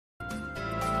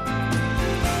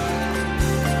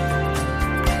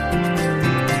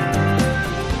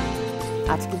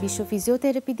আজকে বিশ্ব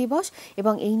ফিজিওথেরাপি দিবস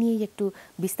এবং এই নিয়েই একটু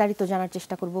বিস্তারিত জানার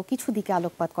চেষ্টা করব, কিছু দিকে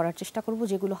আলোকপাত করার চেষ্টা করব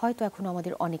যেগুলো হয়তো এখনো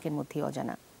আমাদের অনেকের মধ্যেই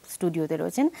অজানা। স্টুডিওতে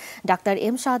রয়েছেন ডাক্তার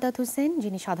এম শাহাদাত হোসেন,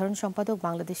 যিনি সাধারণ সম্পাদক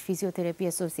বাংলাদেশ ফিজিওথেরাপি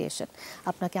অ্যাসোসিয়েশন।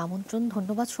 আপনাকে আমন্ত্রণ,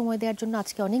 ধন্যবাদ সময় দেওয়ার জন্য।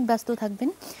 আজকে অনেক ব্যস্ত থাকবেন।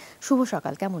 শুভ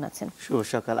সকাল, কেমন আছেন? শুভ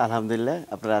সকাল, আলহামদুলিল্লাহ।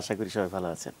 আপনারা আশা করি সবাই ভালো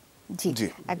আছেন? জি,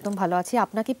 একদম ভালো আছি।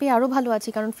 আপনাকে পেয়ে আরো ভালো আছি,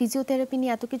 কারণ ফিজিওথেরাপি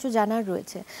নিয়ে এত কিছু জানার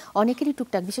রয়েছে। অনেকেরই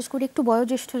টুকটাক, বিশেষ করে একটু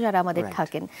বয়োজ্যেষ্ঠ যারা আমাদের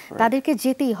থাকেন, তাদেরকে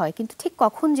যেতেই হয়, কিন্তু ঠিক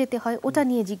কখন যেতে হয় ওটা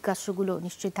নিয়ে জিজ্ঞাসাগুলো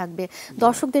নিশ্চয়ই থাকবে।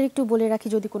 দর্শকদের একটু বলে রাখি,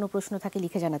 যদি কোনো প্রশ্ন থাকে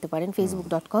লিখে জানাতে পারেন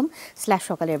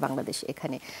facebook.com/সকালের বাংলাদেশ।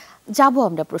 এখানে যাব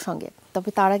আমরা প্রসঙ্গে, তবে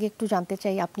তার আগে একটু জানতে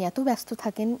চাই, আপনি এত ব্যস্ত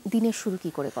থাকেন, দিনের শুরু কি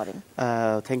করে করেন?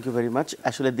 Thank you very much.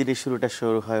 আসলে দিনের শুরুটা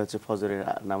শুরু হয় হচ্ছে ফজরের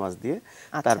নামাজ দিয়ে,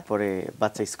 তারপরে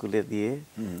বাচ্চা স্কুলে দিয়ে,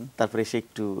 তারপরে এসে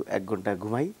একটু 1 ঘন্টা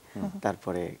ঘুমাই,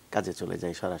 তারপরে কাজে চলে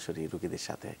যাই সরাসরি রোগীদের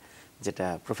সাথে, যেটা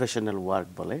প্রফেশনাল ওয়ার্ক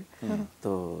বলে।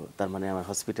 তো তার মানে আমার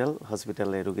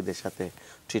হসপিটালে রোগীদের সাথে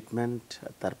ট্রিটমেন্ট,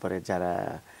 তারপরে যারা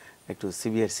একটু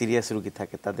সিরিয়াস রোগী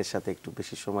থাকে তাদের সাথে একটু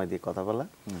বেশি সময় দিয়ে কথা বলা।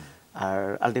 আর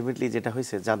আলটিমেটলি যেটা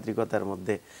হয়েছে, যান্ত্রিকতার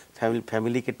মধ্যে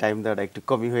ফ্যামিলিকে টাইম দেওয়াটা একটু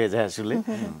কমই হয়ে যায় আসলে।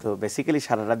 তো বেসিক্যালি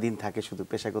সারাটা দিন থাকে শুধু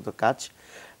পেশাগত কাজ।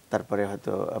 তারপরে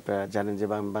হয়তো আপনারা জানেন যে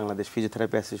বাংলাদেশ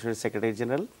ফিজিওথেরাপি অ্যাসোসিয়েশনের সেক্রেটারি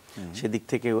জেনারেল, সেদিক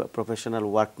থেকে প্রফেশনাল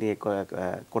ওয়ার্ক নিয়ে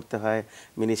করতে হয়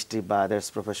মিনিস্ট্রি বা আদার্স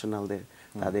প্রফেশনালদের,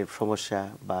 তাদের সমস্যা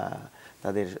বা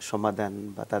তাদের সমাধান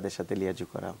বা তাদের সাথে লিয়াজু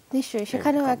করা। নিশ্চয়ই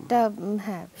সেখানেও একটা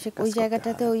ওই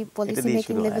জায়গাটাতে ওই পলিসি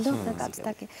মেকিং লেভেলেও আপনার কাজ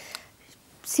থাকে।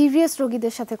 সিরিয়াস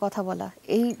রোগীদের সাথে কথা বলা,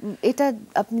 এটা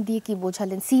আপনি দিয়ে কি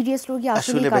বোঝালেন? সিরিয়াস রোগী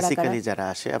আসলে বেসিক্যালি যারা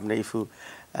আসে, আমরা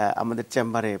আমাদের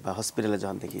চেম্বারে বা হসপিটালে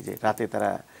যখন দেখি যে রাতে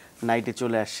তারা নাইটে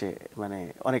চলে আসে, মানে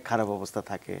অনেক খারাপ অবস্থা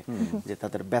থাকে, যে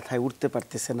তাদের ব্যথায় উঠতে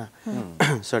পারতেছে না,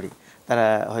 সরি, তারা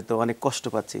হয়তো অনেক কষ্ট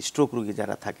পাচ্ছে, স্ট্রোক রোগী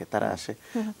যারা থাকে তারা আসে।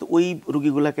 তো ওই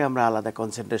রোগীগুলোকে আমরা আলাদা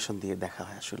কনসেন্ট্রেশন দিয়ে দেখা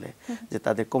হয় আসলে, যে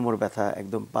তাদের কোমর ব্যথা,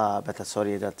 একদম পা ব্যথা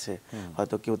সরিয়ে যাচ্ছে,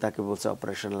 হয়তো কেউ তাকে বলছে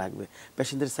অপারেশন লাগবে।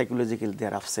 পেশেন্টের সাইকোলজিক্যাল দে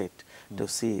আর আপসেট টু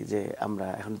সি যে আমরা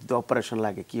এখন যদি অপারেশন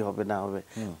লাগে কি হবে না হবে।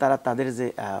 তারা তাদের যে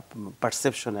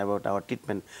perception about our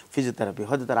treatment physiotherapy,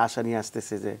 হয়তো তারা আশা নিয়ে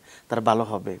আসতেছে যে তারা ভালো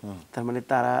হবে। তার মানে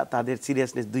তাদের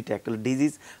সিরিয়াসনেস দুইটা, একটা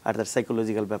ডিজিজ আর তার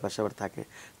সাইকোলজিক্যাল ব্যাপার স্যাপার থাকে,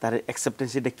 তার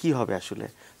অ্যাকসেপ্টেন্স এটা কী হবে আসলে।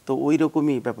 তো ওই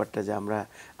রকমই ব্যাপারটা, যে আমরা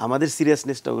আমাদের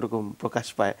সিরিয়াসনেসটা ওইরকম প্রকাশ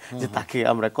পায় যে তাকে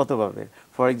আমরা কতভাবে,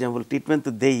 ফর এক্সাম্পল ট্রিটমেন্ট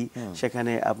তো দেই,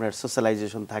 সেখানে আপনার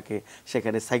সোশ্যালাইজেশন থাকে,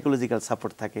 সেখানে সাইকোলজিক্যাল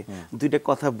সাপোর্ট থাকে, দুইটা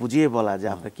কথা বুঝিয়ে বলা যে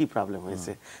আপনার কি প্রবলেম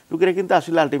হয়েছে। রোগীরা কিন্তু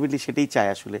আসলে আলটিমেটলি সেটাই চায়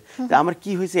আসলে, যে আমার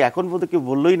কি হয়েছে এখন পর্যন্ত কেউ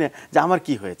বললোই না যে আমার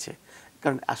কি হয়েছে।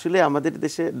 কারণ আসলে আমাদের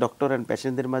দেশে ডক্টর অ্যান্ড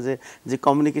পেশেন্টদের মাঝে যে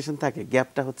কমিউনিকেশন থাকে,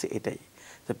 গ্যাপটা হচ্ছে এটাই।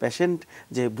 তো পেশেন্ট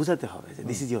যে বুঝাতে হবে যে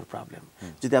দিস ইজ ইউর প্রবলেম,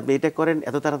 যদি আপনি এটা করেন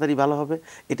এত তাড়াতাড়ি ভালো হবে,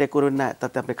 এটা করবেন না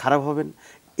তাতে আপনি খারাপ হবেন,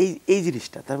 এই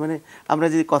জিনিসটা। তার মানে আমরা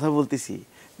যে কথা বলতেছি,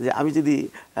 যে আমি যদি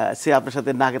সে আপনার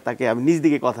সাথে না তাকে আমি নিজ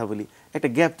দিকে কথা বলি, একটা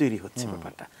গ্যাপ তৈরি হচ্ছে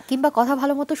ব্যাপারটা। কিংবা কথা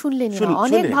ভালো মতো শুনলেন না,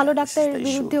 অনেক ভালো ডাক্তারের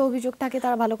বিরুদ্ধে অভিযোগ থাকে,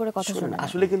 তারা ভালো করে কথা শোনে না।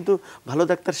 আসলে কিন্তু ভালো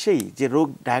ডাক্তার সেই যে রোগ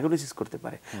ডায়াগনোসিস করতে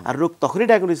পারে, আর রোগ তখনই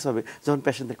ডায়াগনোসিস হবে যখন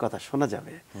পেশেন্টের কথা শোনা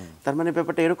যাবে। তার মানে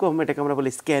ব্যাপারটা এরকম, এটাকে আমরা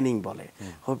বলি স্ক্যানিং বলে।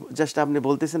 জাস্ট আপনি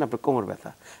বলতেছেন আপনার কোমর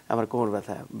ব্যথা, আমার কোমর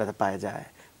ব্যথা পায়ে যায়,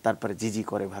 তারপরে জিজি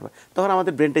করে ভারবার, তখন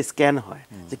আমাদের ব্রেনটা স্ক্যান হয়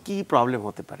যে কি প্রবলেম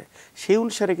হতে পারে। সেই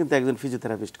অনুসারে কিন্তু একজন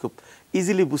ফিজিওথেরাপিস্ট খুব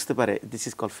ইজিলি বুঝতে পারে this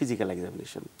is called physical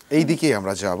examination. এই দিকে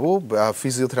আমরা যাব,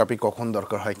 ফিজিওথেরাপি কখন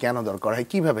দরকার হয়, কেন দরকার হয়,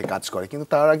 কিভাবে কাজ করে। কিন্তু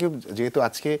তার আগে, যেহেতু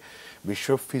আজকে বিশ্ব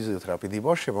ফিজিওথেরাপি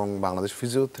দিবস এবং বাংলাদেশ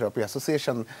ফিজিওথেরাপি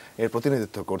অ্যাসোসিয়েশন এর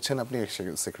প্রতিনিধিত্ব করছেন, আপনি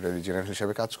সেক্রেটারি জেনারেল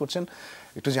হিসেবে কাজ করছেন,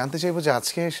 একটু জানতে চাইবো যে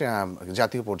আজকে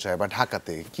জাতীয় পর্যায়ে বা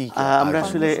ঢাকাতে কি আমরা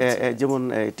আসলে, যেমন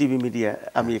টিভি মিডিয়া,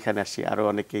 আমি এখানে আসি, আরো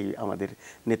অনেকেই আমাদের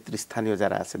নেতৃস্থানীয়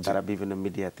যারা আছে তারা বিভিন্ন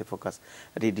মিডিয়াতে ফোকাস,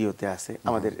 রেডিওতে আছে,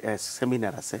 আমাদের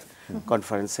সেমিনার আছে,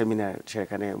 কনফারেন্স সেমিনার,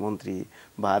 সেখানে মন্ত্রী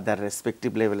বা আদার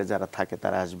রেসপেক্টিভ লেভেলে যারা থাকে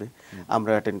তারা আসবে,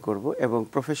 আমরা অ্যাটেন্ড করব, এবং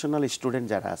প্রফেশনাল স্টুডেন্ট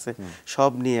যারা আছে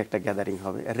সব নিয়ে একটা গ্যাদারিং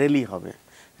হবে, র্যালি হবে।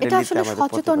 এটা আসলে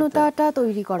সচেতনতাটা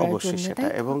তৈরি করার জন্য, সেটা,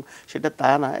 এবং সেটা তা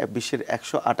না, বিশ্বের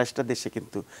 128টা দেশে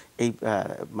কিন্তু এই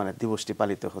মানে দিবসটি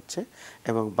পালিত হচ্ছে।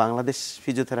 এবং বাংলাদেশ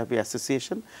ফিজিওথেরাপি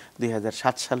অ্যাসোসিয়েশন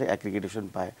 2007 সালে অ্যাক্রিডিটেশন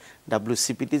পায়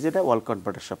WCPT, যেটা world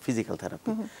conference of physical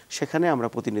therapy. সেখানে আমরা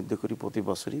প্রতিনিধিত্ব করি প্রতি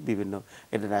বছরই বিভিন্ন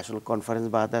ইন্টারন্যাশনাল কনফারেন্স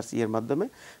বা আদার্স ইয়ের মাধ্যমে।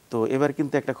 তো এবার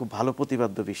কিন্তু একটা খুব ভালো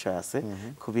প্রতিপাদ্য বিষয় আছে,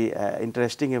 খুবই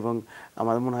ইন্টারেস্টিং, এবং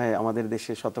আমার মনে হয় আমাদের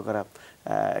দেশে শতকরা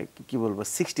কি বলবো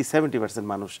 60-70%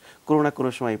 মানুষ কোনো না কোনো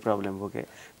সময় প্রবলেম ভোগে,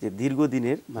 যে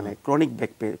দীর্ঘদিনের মানে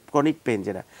ক্রনিক পেন,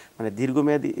 যেটা মানে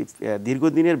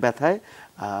দীর্ঘদিনের ব্যথায়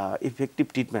ইফেক্টিভ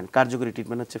ট্রিটমেন্ট, কার্যকরী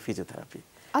ট্রিটমেন্ট হচ্ছে ফিজিওথেরাপি।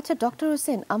 আচ্ছা ডক্টর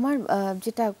হোসেন, আমার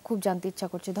যেটা খুব জানতে ইচ্ছা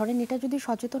করছে, ধরেন এটা যদি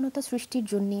সচেতনতা সৃষ্টির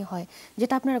জন্যই হয়,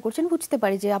 যেটা আপনারা করছেন, বুঝতে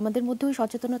পারি যে আমাদের মধ্যে ওই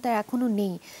সচেতনতা এখনো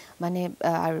নেই, মানে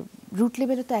আর রুট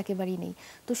লেভেলে তো একেবারেই নেই,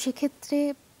 তো সেক্ষেত্রে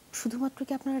শুধুমাত্র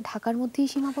কি আপনারা ঢাকার মধ্যেই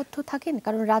সীমাবদ্ধ থাকেন?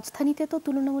 কারণ রাজধানীতে তো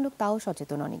তুলনামূলক তাও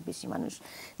সচেতন অনেক বেশি মানুষ,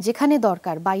 যেখানে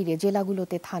দরকার বাইরে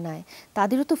জেলাগুলোতে থানায়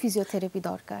তাদেরও তো ফিজিওথেরাপি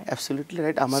দরকার। Absolutely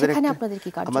right.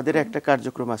 আমাদের একটা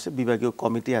কার্যক্রম আছে, বিভাগীয়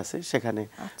কমিটি আছে, সেখানে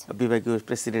বিভাগীয়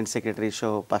প্রেসিডেন্ট সেক্রেটারি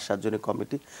সহ 5-7 জনের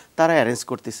কমিটি, তারা অ্যারেঞ্জ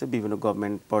করতেছে বিভিন্ন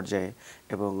গভর্নমেন্ট পর্যায়ে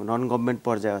এবং নন গভর্নমেন্ট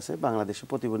পর্যায়ে আছে। বাংলাদেশে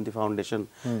প্রতিবন্ধী ফাউন্ডেশন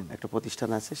একটা প্রতিষ্ঠান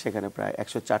আছে, সেখানে প্রায়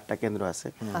 104টা কেন্দ্র আছে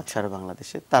সারা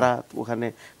বাংলাদেশে। তারা ওখানে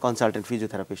কনসালটেন্ট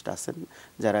ফিজিওথেরাপিস্ট আছেন,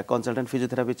 যারা কনসালটেন্ট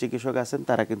ফিজিওথেরাপি চিকিৎসক আছেন,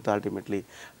 তারা কিন্তু আলটিমেটলি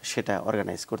সেটা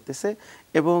অর্গানাইজ করতেছে।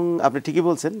 এবং আপনি ঠিকই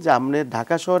বলছেন যে আমাদের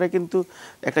ঢাকা শহরে কিন্তু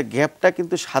একটা গ্যাপটা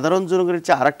কিন্তু সাধারণ জনগণের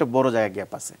চেয়ে আরেকটা বড় জায়গায়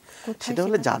গ্যাপ আছে। সেটা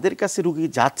হলো যাদের কাছে রুগী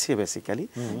যাচ্ছে বেসিক্যালি,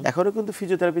 এখনো কিন্তু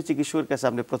ফিজিওথেরাপি চিকিৎসকের কাছে,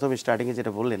 আপনি প্রথমে স্টার্টিং এ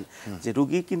যেটা বললেন যে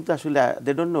রুগী কিন্তু আসলে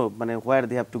দে ডোন্ট নো মানে হোয়ার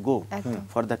they have to go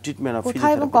for the treatment of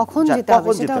physiotherapy, কখন যেতে হবে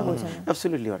সেটাও বোঝে না।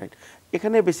 Absolutely right.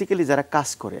 এখানে বেসিক্যালি যারা কাজ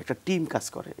করে, একটা টিম কাজ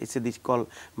করে, it's a this call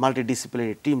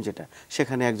multidisciplinary team, যেটা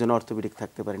সেখানে একজন অর্থোপেডিক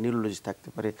থাকতে পারে, নিউরোলজিস্ট থাকতে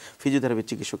পারে, ফিজিওথেরাপি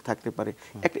চিকিৎসক থাকতে পারে,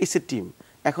 একটা ইটস এ টিম।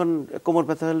 এখন কোমর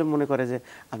ব্যথা হলে মনে করে যে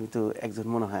আমি তো একজন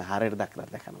মনে হয় হাড়ের ডাক্তার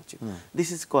দেখানো উচিত, this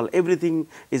is call everything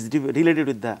is related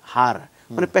with the হাড়,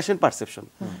 মানে পেশেন্ট পারসেপশন।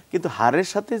 কিন্তু হাড়ের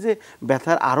সাথে যে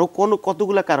ব্যথার আরো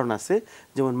কতগুলা কারণ আছে,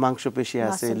 যেমন মাংসপেশি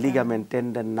আছে, ligament,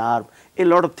 tendon, nerve, A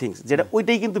lot of things, যেটা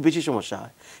ওইটাই কিন্তু বেশি সমস্যা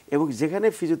হয়। এবং যেখানে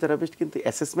ফিজিওথেরাপিস্ট কিন্তু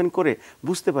অ্যাসেসমেন্ট করে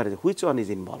বুঝতে পারে যে হুইচ ওয়ান ইজ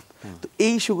ইনভলভ। তো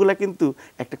এই ইস্যুগুলা কিন্তু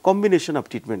একটা কম্বিনেশন অফ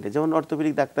ট্রিটমেন্টে, যেমন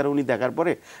অর্থোপেডিক ডাক্তার উনি দেখার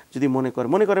পরে যদি মনে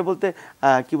করে বলতে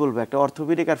কি বলবো, একটা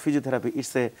orthopaedic R physiotherapy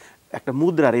it's a একটা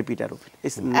মুদ্রার এপিটার অফ ইট,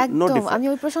 আমি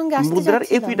ওই প্রসঙ্গে আসতে মুদ্রার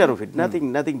এপিটার অফ ইট,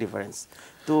 নাথিং ডিফারেন্স।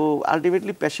 তো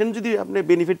আলটিমেটলি পেশেন্ট যদি আপনি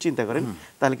বেনিফিট চিন্তা করেন,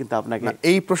 তাহলে কিন্তু আপনাকে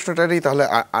এই প্রশ্নটারই তাহলে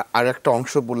আর একটা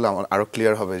অংশ বললাম আরো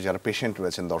ক্লিয়ার হবে যারা পেশেন্ট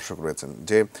রয়েছেন, দর্শক রয়েছেন,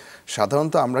 যে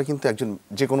সাধারণত আমরা কিন্তু একজন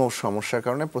যে কোনো সমস্যার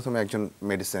কারণে প্রথমে একজন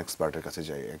মেডিসিন এক্সপার্টের কাছে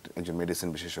যাই, একজন মেডিসিন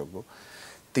বিশেষজ্ঞ।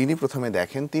 তিনি প্রথমে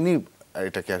দেখেন, তিনি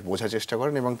এটাকে বোঝার চেষ্টা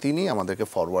করেন এবং তিনি আমাদেরকে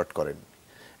ফরওয়ার্ড করেন।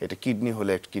 এটা কিডনি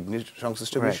হলে কিডনির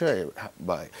সংশ্লিষ্ট বিষয়,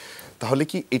 বা তাহলে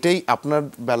কি এটাই আপনার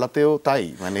বেলাতেও তাই?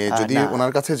 মানে যদি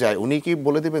ওনার কাছে যায়, উনি কি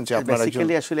বলে দিবেন যে আপনারা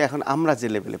বেসিক্যালি আসলে এখন আমরা যে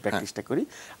লেভেলে প্র্যাকটিসটা করি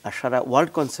আর সারা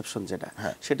ওয়ার্ল্ড কনসেপশন যেটা,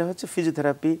 সেটা হচ্ছে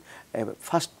ফিজিওথেরাপি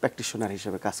ফার্স্ট প্র্যাকটিশনার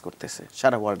হিসেবে কাজ করতেছে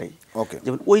সারা ওয়ার্ল্ডেই।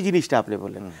 যেমন ওই জিনিসটা আপনি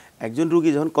বললেন, একজন রুগী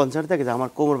যখন কনসার্ন থাকে যে আমার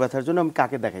কোমর ব্যথার জন্য আমি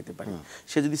কাকে দেখাইতে পারি,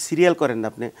 সে যদি সিরিয়াল করেন না,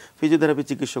 আপনি ফিজিওথেরাপি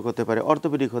চিকিৎসক হতে পারে,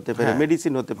 অর্থোপেডিক হতে পারে,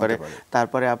 মেডিসিন হতে পারে,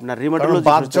 তারপরে আপনার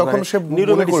রিমাটোলজিস্ট হতে পারে,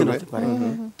 নিউরোমেডিসিন হতে পারে,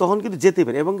 তখন কিন্তু যেতে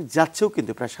পারে এবং যাচ্ছেও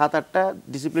কিন্তু প্রায় 7-8টা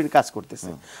ডিসিপ্লিন কাজ করতেছে।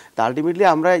 তা আলটিমেটলি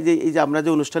আমরা এই যে আমরা যে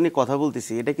অনুষ্ঠানে কথা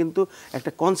বলতেছি, এটা কিন্তু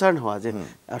একটা কনসার্ন হওয়া যে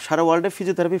সারা ওয়ার্ল্ডে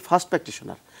ফিজিওথেরাপি ফার্স্ট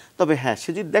প্র্যাকটিশনার। তবে হ্যাঁ, সে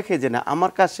যদি দেখে যে না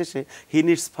আমার কাজ শেষে হি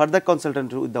needs further consultant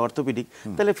with the orthopaedic,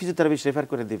 তাহলে ফিজিওথেরাপিস্ট রেফার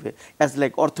করে দিবে অ্যাজ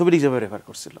লাইক অর্থোপেডিক হিসেবে রেফার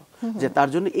করছিল, যে তার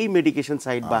জন্য এই মেডিকেশন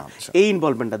সাইড বা এই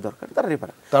ইনভলভমেন্টটা দরকার, তার রেফার।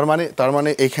 তার মানে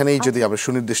এখানেই যদি আমরা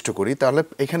সুনির্দিষ্ট করি, তাহলে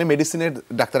এখানে মেডিসিনের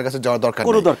ডাক্তারের কাছে যাওয়ার দরকার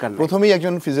নেই, প্রথমেই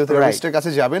একজন ফিজিওথেরাপিস্টের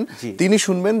কাছে যাবেন, তিনি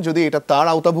শুনবেন, যদি এটা তার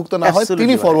আওতাভুক্ত না হয়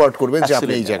তিনি ফরওয়ার্ড করবেন যে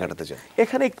আপনি এই জায়গাটাতে যান।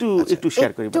 এখানে একটু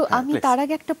শেয়ার করি, তো আমি তার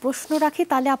আগে একটা প্রশ্ন রাখি,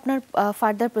 তাহলে আপনার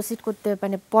ফার্দার প্রসিড করতে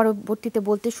মানে পরবর্তীতে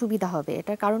বলতে সুবিধা হবে।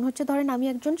 এটার কারণ হচ্ছে, ধরেন আমি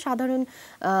একজন সাধারণ,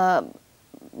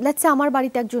 লেটস সে আমার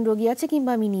বাড়িতে একজন রোগী আছে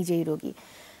কিংবা আমি নিজেই রোগী,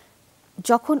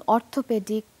 যখন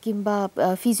অর্থোপেডিক কিংবা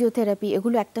ফিজিওথেরাপি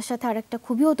এগুলো একটার সাথে আরেকটা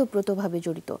খুবই ওতপ্রোতভাবে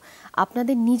জড়িত,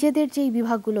 আপনাদের নিজেদের যেই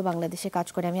বিভাগগুলো বাংলাদেশে কাজ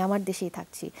করে, আমি আমার দেশেই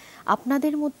থাকছি,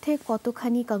 আপনাদের মধ্যে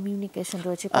কতখানি কমিউনিকেশন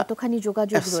রয়েছে, কতখানি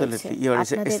যোগাযোগ রয়েছে?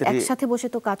 আপনাদের একসাথে বসে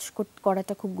তো কাজ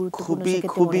করাটা খুব গুরুত্বপূর্ণ।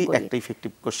 খুবই একটা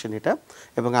ইফেক্টিভ কোশ্চেন এটা,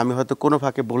 এবং আমি হয়তো কোনো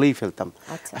ফাঁকে বলেই ফেলতাম।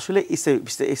 আসলে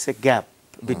it's a gap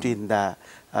between the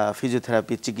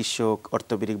physiotherapy চিকিৎসক,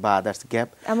 অর্থোপেডিক বা আদার্স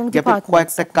গ্যাপের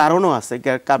কয়েকটা কারণও আছে।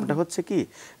 কারণটা হচ্ছে কি,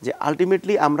 যে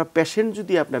আলটিমেটলি আমরা পেশেন্ট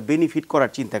যদি আপনার বেনিফিট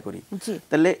করার চিন্তা করি,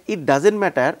 তাহলে it doesn't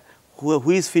matter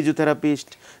who is physiotherapist,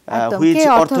 who is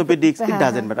orthopedics, it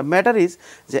doesn't matter. Matter is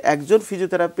যে একজন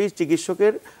ফিজিওথেরাপিস্ট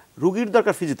চিকিৎসকের রুগীর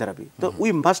দরকার ফিজিওথেরাপি, তো we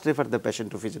must refer the patient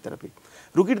to physiotherapy.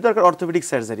 রুগীর দরকার orthopaedic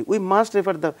surgery, we must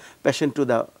refer the patient to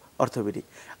the orthopaedic.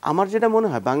 আমার যেটা মনে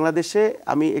হয়, বাংলাদেশে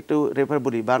আমি একটু রেফার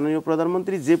বলি, মাননীয়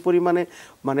প্রধানমন্ত্রী যে পরিমাণে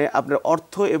মানে আপনার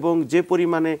অর্থ এবং যে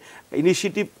পরিমাণে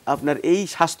ইনিশিয়েটিভ আপনার এই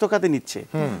স্বাস্থ্য খাতে নিচ্ছে,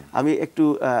 আমি একটু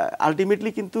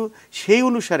আলটিমেটলি কিন্তু সেই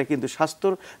অনুসারে কিন্তু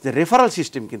স্বাস্থ্যর যে রেফারাল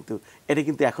সিস্টেম কিন্তু এটা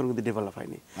কিন্তু এখন কিন্তু ডেভেলপ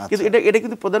হয়নি। কিন্তু এটা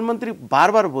কিন্তু প্রধানমন্ত্রী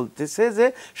বারবার বলতেছে যে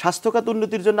স্বাস্থ্য খাত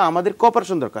উন্নতির জন্য আমাদের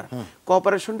কোঅপারেশন দরকার।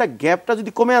 কোঅপারেশনটা গ্যাপটা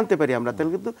যদি কমে আনতে পারি আমরা,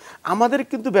 তাহলে কিন্তু আমাদের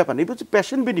কিন্তু ব্যাপার নেই, হচ্ছে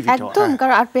পেশেন্ট বেনিফিট হয় একদম।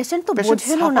 কারণ আর পেশেন্ট তো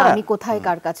বোঝেনও না আমি কোথায়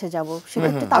কার কাছে যাব,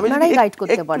 সেক্ষেত্রে তো আপনারাই গাইড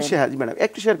করতে পারেন। ম্যাডাম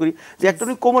একটু শেয়ার করি যে একটা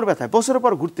কোমর ব্যথা বছরের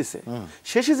পর ঘুরতেছে,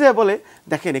 শেষে যে বলে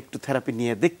দেখেন একটু থেরাপি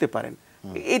নিয়ে দেখতে পারেন,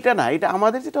 এটা না, এটা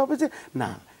আমাদের যেটা হবে যে না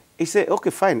ইসে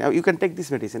okay fine you can take this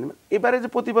medicine. এবারে যে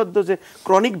প্রতিবদ্ধ যে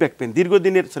ক্রনিক ব্যাক পেন,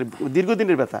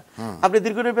 দীর্ঘদিনের ব্যথা, আপনি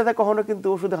দীর্ঘদিনের ব্যথা কখনো কিন্তু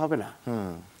ওষুধে হবে না।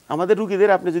 আমাদের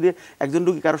রুগীদের, আপনি যদি একজন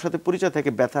রুগী কারোর সাথে পরিচয় থাকে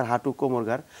ব্যথার হাঁটু কোমর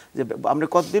ঘাড়, যে আমরা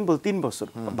কতদিন বল 3 বছর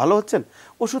ভালো হচ্ছেন,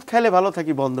 ওষুধ খাইলে ভালো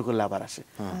থাকি, বন্ধ করলে আবার আসে।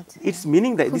 Its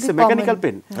meaning that this mechanical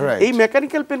pen. এই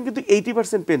মেকানিক্যাল পেন কিন্তু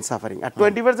 80% পেন সাফারিং, আর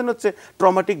 20% হচ্ছে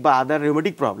ট্রমাটিক বা আদার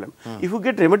রেমেটিক problem. If you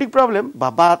get রেমেটিক problem বা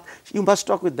Baat, you must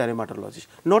talk with the রেমাটোলজিস্ট।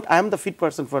 Not I am the fit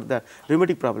person for the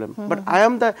রেমেটিক problem, but I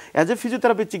am the as a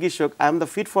physiotherapy চিকিৎসক I am the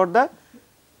fit for the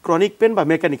chronic pen বা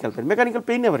mechanical pen. Mechanical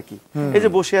pain আবার কি, এই যে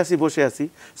বসে আছি,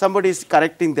 somebody is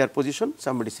correcting there position,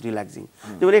 somebody is relaxing.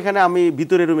 যেমন এখানে আমি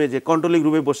ভিতরের রুমে যে কন্ট্রোলিং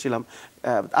রুমে বসছিলাম,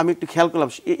 আমি একটু খেয়াল করলাম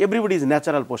এভরিবডি ইজ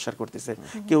ন্যাচারাল পোস্চার করতেছে,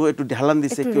 কেউ একটু ঢালান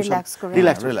দিচ্ছে, কেউ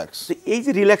রিল্যাক্স। এই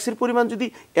যে রিল্যাক্সের পরিমাণ যদি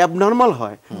অ্যাবনর্মাল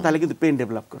হয় তাহলে কিন্তু পেন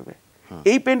ডেভেলপ করবে।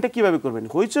 এই পেনটা কিভাবে করবেন,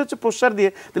 হচ্ছে প্রসার দিয়ে,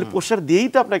 তাহলে প্রসার দিয়েই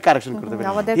তো আপনাকে কারেকশন করতে হবে।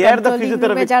 আমাদের কন্ট্রোলিং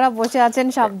রুমে যারা বসে আছেন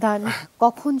সাবধান,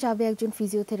 কখন যাবে একজন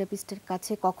ফিজিওথেরাপিস্টের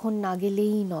কাছে, কখন না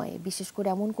গেলেই নয়, বিশেষ করে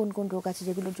এমন কোন কোন রোগ আছে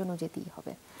যেগুলোর জন্য যেতেই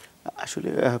হবে? আসলে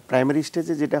প্রাইমারি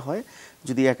স্টেজে যেটা হয়,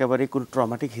 যদি একেবারে কোনো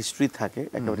ট্রমাটিক হিস্ট্রি থাকে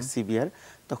একেবারে সিভিয়ার,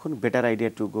 তখন better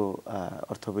idea to go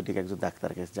orthopaedic একজন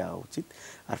ডাক্তার কাছে যাওয়া উচিত।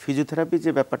 আর ফিজিওথেরাপি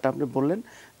যে ব্যাপারটা আপনি বললেন,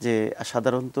 যে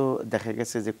সাধারণত দেখা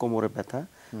গেছে যে কোমরে ব্যথা,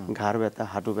 ঘাড় ব্যথা,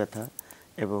 হাঁটু ব্যথা,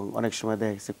 এবং অনেক সময়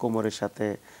দেখা গেছে কোমরের সাথে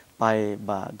পায়ে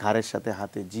বা ঘাড়ের সাথে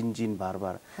হাতে জিনজিন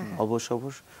বারবার অবশ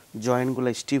জয়েন্টগুলো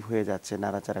স্টিফ হয়ে যাচ্ছে,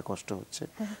 নাড়াচাড়া কষ্ট হচ্ছে,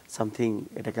 সামথিং,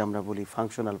 এটাকে আমরা বলি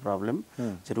ফাংশনাল প্রবলেম।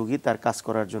 যে রুগী তার কাজ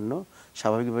করার জন্য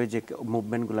স্বাভাবিকভাবে যে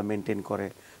মুভমেন্টগুলো মেনটেন করে,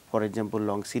 for example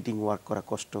long sitting work করা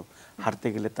কষ্ট, হাঁটতে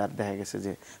গেলে তার দেখা গেছে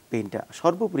যে পেইনটা।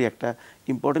 সর্বোপরি একটা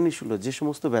ইম্পর্টেন্ট ইস্যু হলো যে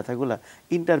সমস্ত ব্যথাগুলো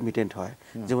ইন্টারমিটেন্ট হয়,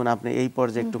 যেমন আপনি এই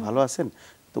পর্যায়ে একটু ভালো আছেন,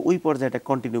 তো ওই পর্যায়টা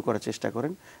কন্টিনিউ করার চেষ্টা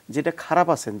করেন। যেটা খারাপ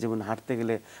আছেন, যেমন হাঁটতে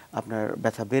গেলে আপনার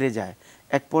ব্যথা বেড়ে যায়,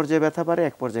 এক পর্যায়ে ব্যথা বাড়ে,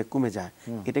 এক পর্যায়ে কমে যায়,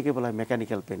 এটাকে বলা হয়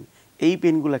মেকানিক্যাল পেন। এই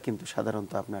পেনগুলো কিন্তু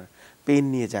সাধারণত আপনার পেন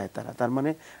নিয়ে যায় তারা, তার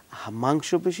মানে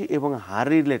মাংসপেশি এবং হাড়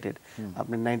রিলেটেড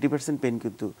আপনার 90% পেন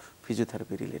কিন্তু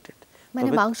ফিজিওথেরাপি রিলেটেড। মানে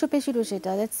মাংসপেশিরও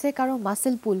সেটা, লেটস সে কারো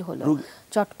মাসেল পুল হলো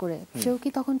চট করে, সেও কি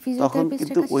তখন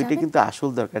ফিজিওথেরাপিস্টের কাছে যাবে? ওইটা কিন্তু আসল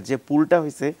দরকার, যে পুলটা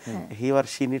হইছে he or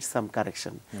she needs some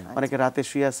correction. অনেকে রাতে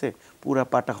শুয়ে আছে, পুরা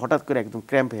পাটা হঠাৎ করে একদম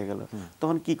ক্র্যাম্প হয়ে গেল,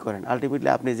 তখন কি করেন? আলটিমেটলি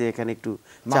আপনি যে এখানে একটু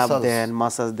চাপ দেন,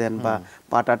 মাসাজ দেন বা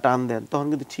পাটা টান দেন, তখন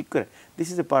কিন্তু ঠিক করে। This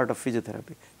is a part of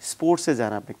physiotherapy. স্পোর্টসে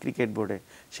যান আপনি, ক্রিকেট বোর্ডে,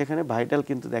 সেখানে ভাইটাল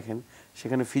কিন্তু দেখেন,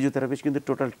 সেখানে ফিজিওথেরাপিস্ট কিন্তু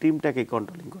টোটাল টিমটাকে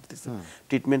কন্ট্রোলিং করতেছে,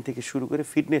 ট্রিটমেন্ট থেকে শুরু করে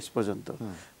ফিটনেস পর্যন্ত।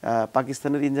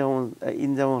 পাকিস্তানের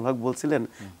ইনজামুল হক বলছিলেন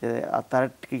যে তার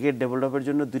ক্রিকেট ডেভেলপের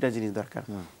জন্য 2টা জিনিস দরকার,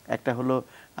 একটা হলো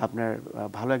আপনার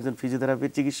ভালো একজন ফিজিওথেরাপি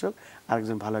চিকিৎসক, আর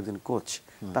একজন ভালো একজন কোচ।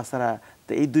 তাছাড়া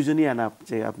তো এই দুজনই আনা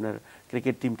যে আপনার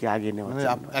ক্রিকেট টিমকে আগে নেওয়ার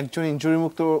জন্য। একজন ইনজুরি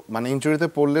মুক্ত, মানে ইনজুরিতে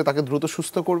পড়লে তাকে দ্রুত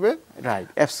সুস্থ করবে, রাইট,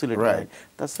 অ্যাবসলিউটলি রাইট।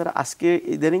 তাছাড়া আজকে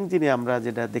ইদানিং দিনে আমরা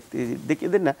যেটা দেখতে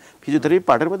দেন না, ফিজিওথেরাপি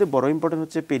পার্টের মধ্যে বড় ইম্পর্টেন্ট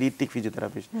হচ্ছে পেডিয়াট্রিক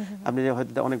ফিজিওথেরাপিস্ট। আপনি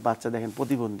হয়তো অনেক বাচ্চা দেখেন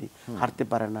প্রতিবন্ধী, হাঁটতে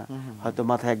পারে না, হয়তো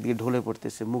মাথায় একদিকে ঢলে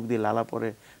পড়তেছে, মুখ দিয়ে লালা পড়ে,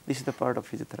 this is the part of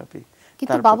physiotherapy.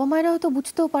 কিন্তু বাবা মায়েরা হয়তো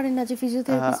বুঝতেও পারেন না যে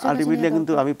ফিজিওথেরাপিস্ট আলটিমেটলি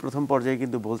কিন্তু আমি প্রথম পর্যায়ে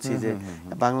কিন্তু বলছি যে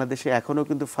বাংলাদেশে এখনো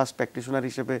কিন্তু ফার্স্ট প্র্যাকটিশনার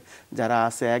হিসেবে যারা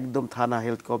আছে একদম থানা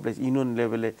হেলথ কমপ্লেক্স ইউনিয়ন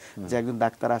লেভেলে যে একজন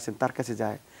ডাক্তার আছেন তার কাছে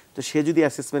যায়, তো সে যদি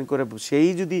অ্যাসেসমেন্ট করে, সেই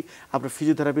যদি আপনার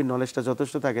ফিজিওথেরাপির নলেজটা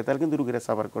যথেষ্ট থাকে, তাহলে কিন্তু রোগীরা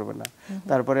সাফার করবে না।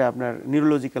 তারপরে আপনার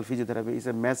neurological physiotherapy is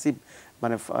a massive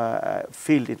মানে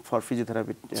ফিল্ড ফর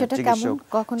ফিজিওথেরাপি চিকিৎসক।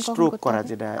 স্ট্রোক করা,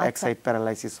 যেটা এক সাইড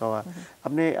প্যারালাইসিস হওয়া,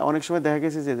 আপনি অনেক সময় দেখা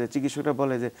গেছে যে চিকিৎসকরা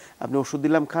বলে যে আপনি ওষুধ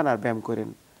দিলাম খান আর ব্যায়াম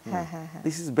করেন,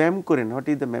 দিস ইজ ব্যায়াম করেন, হোয়াট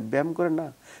ইজ দ্য ব্যায়াম করেন না,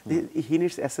 হি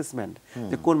নিডস অ্যাসেসমেন্ট,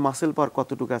 যে কোন মাসেল পাওয়ার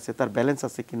কতটুকু আছে, তার ব্যালেন্স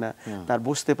আছে কিনা, তার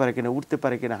বসতে পারে কিনা, উঠতে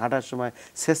পারে কিনা, হাঁটার সময়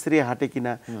শেষরিয়ে হাঁটে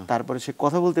কিনা, তারপরে সে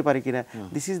কথা বলতে পারে কিনা।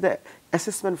 This is the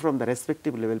assessment from the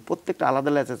respective level. প্রত্যেকটা আলাদা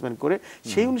আলাদা অ্যাসেসমেন্ট করে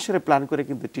সেই অনুসারে প্ল্যান করে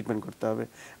কিন্তু ট্রিটমেন্ট করতে হবে।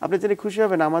 আপনি জেনে খুশি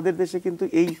হবেন, আমাদের দেশে কিন্তু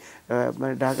এই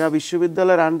মানে ঢাকা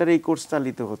বিশ্ববিদ্যালয়ের আন্ডারে এই কোর্স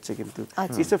চালিত হচ্ছে, কিন্তু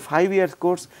ইটস এ 5 ইয়ার্স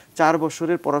কোর্স, 4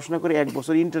 বছরের পড়াশোনা করে 1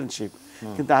 বছর ইন্টার্নশিপ।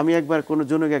 কিন্তু আমি একবার কোনো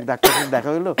জন্য আগে এক ডাক্তারের সাথে দেখা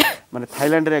হলো, মানে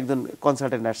থাইল্যান্ডের একজন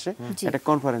কনসালটেন্ট আসছে একটা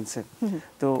কনফারেন্সে।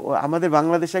 তো আমাদের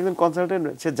বাংলাদেশে একজন কনসালটেন্ট,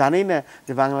 সে জানেই না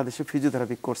যে বাংলাদেশে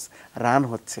ফিজিওথেরাপি কোর্স রান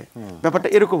হচ্ছে। ব্যাপারটা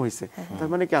এরকম হয়েছে। তার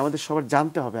মানে কি আমাদের সবার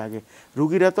জানতে হবে আগে,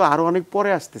 রোগীরা তো আরো অনেক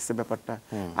পরে আসতেছে, ব্যাপারটা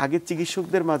আগে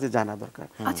চিকিৎসকদের মাঝে জানা দরকার।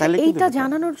 তাহলে এইটা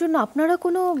জানানোর জন্য আপনারা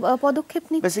কোনো পদক্ষেপ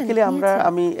নিচ্ছেন? বেসিক্যালি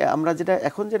আমরা যেটা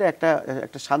এখন যেটা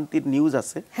একটা শান্তির নিউজ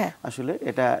আছে, আসলে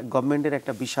এটা গভর্নমেন্টের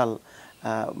একটা বিশাল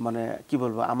মানে কি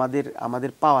বলবো,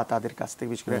 আমাদের পাওয়া তাদের কাছ থেকে,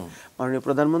 বিশেষ করে মাননীয়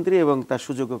প্রধানমন্ত্রী এবং তার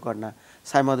সুযোগ্য কন্যা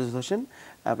সাইমাদ হোসেন,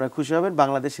 আপনারা খুশি হবেন,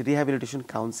 Bangladesh rehabilitation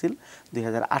council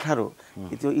 2018,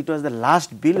 it was the last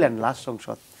Bill and last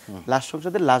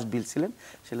সংসদের লাস্ট বিল ছিলেন,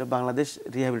 সেটা বাংলাদেশ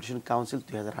রিহ্যাবিলিটেশন কাউন্সিল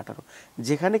 2018,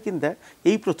 যেখানে কিন্তু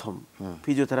এই প্রথম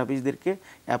ফিজিওথেরাপিস্টদেরকে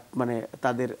মানে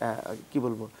তাদের কি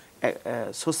বলবো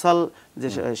সোশ্যাল যে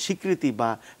স্বীকৃতি বা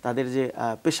তাদের যে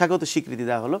পেশাগত স্বীকৃতি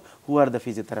দেওয়া হলো, হু আর দ্য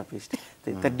ফিজিওথেরাপিস্ট,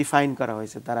 তা ডিফাইন করা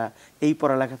হয়েছে। তারা এই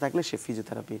পড়ালেখা থাকলে সে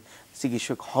ফিজিওথেরাপি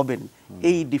চিকিৎসক হবেন,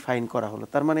 এই ডিফাইন করা হলো।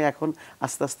 তার মানে এখন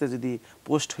আস্তে আস্তে যদি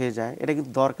পোস্ট হয়ে যায়, এটা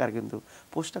কিন্তু দরকার, কিন্তু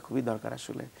পোস্টটা খুবই দরকার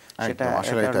আসলে। সেটা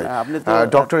আপনি তো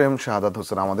ডক্টর এম শাহাদাত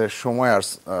হোসেন, আমাদের সময় আর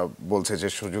বলছে যে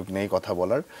সুযোগ নেই কথা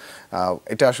বলার,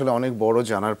 এটা আসলে অনেক বড়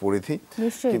জানার পরিধি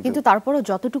নিশ্চয়ই, কিন্তু তারপরও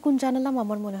যতটুকুন জানালাম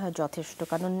আমার মনে হয় যথেষ্ট,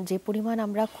 কারণ যে পরিমাণ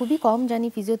আমরা খুবই কম জানি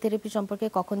ফিজিওথেরাপি সম্পর্কে,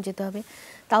 কখন যেতে হবে,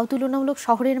 তাও তুলনামূলক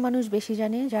শহরের মানুষ বেশি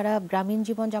জানে, যারা গ্রামীণ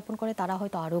জীবন যাপন করে তারা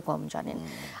হয়তো আরও কম জানেন।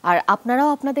 আর আপনারাও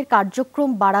আপনাদের কার্যক্রম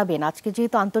বাড়াবেন, আজকে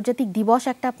যেহেতু আন্তর্জাতিক দিবস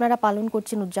একটা আপনারা পালন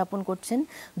করছেন, উদযাপন করছেন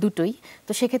দুটোই,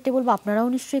 তো সেক্ষেত্রে বলবো আপনারাও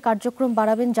নিশ্চয়ই কার্যক্রম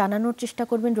বাড়াবেন, জানানোর চেষ্টা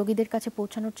করবেন, রোগীদের কাছে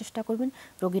পৌঁছানোর চেষ্টা করবেন,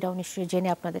 রোগীরাও নিশ্চয়ই জেনে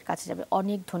আপনাদের কাছে যাবে।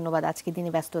 অনেক ধন্যবাদ আজকে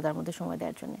দিনে ব্যস্ততার মধ্যে সময়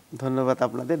দেওয়ার জন্য। ধন্যবাদ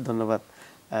আপনাদের, ধন্যবাদ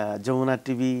যমুনা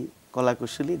টিভি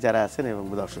কলাকুশলী যারা আছেন এবং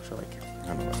দর্শক সবাইকে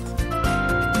ধন্যবাদ।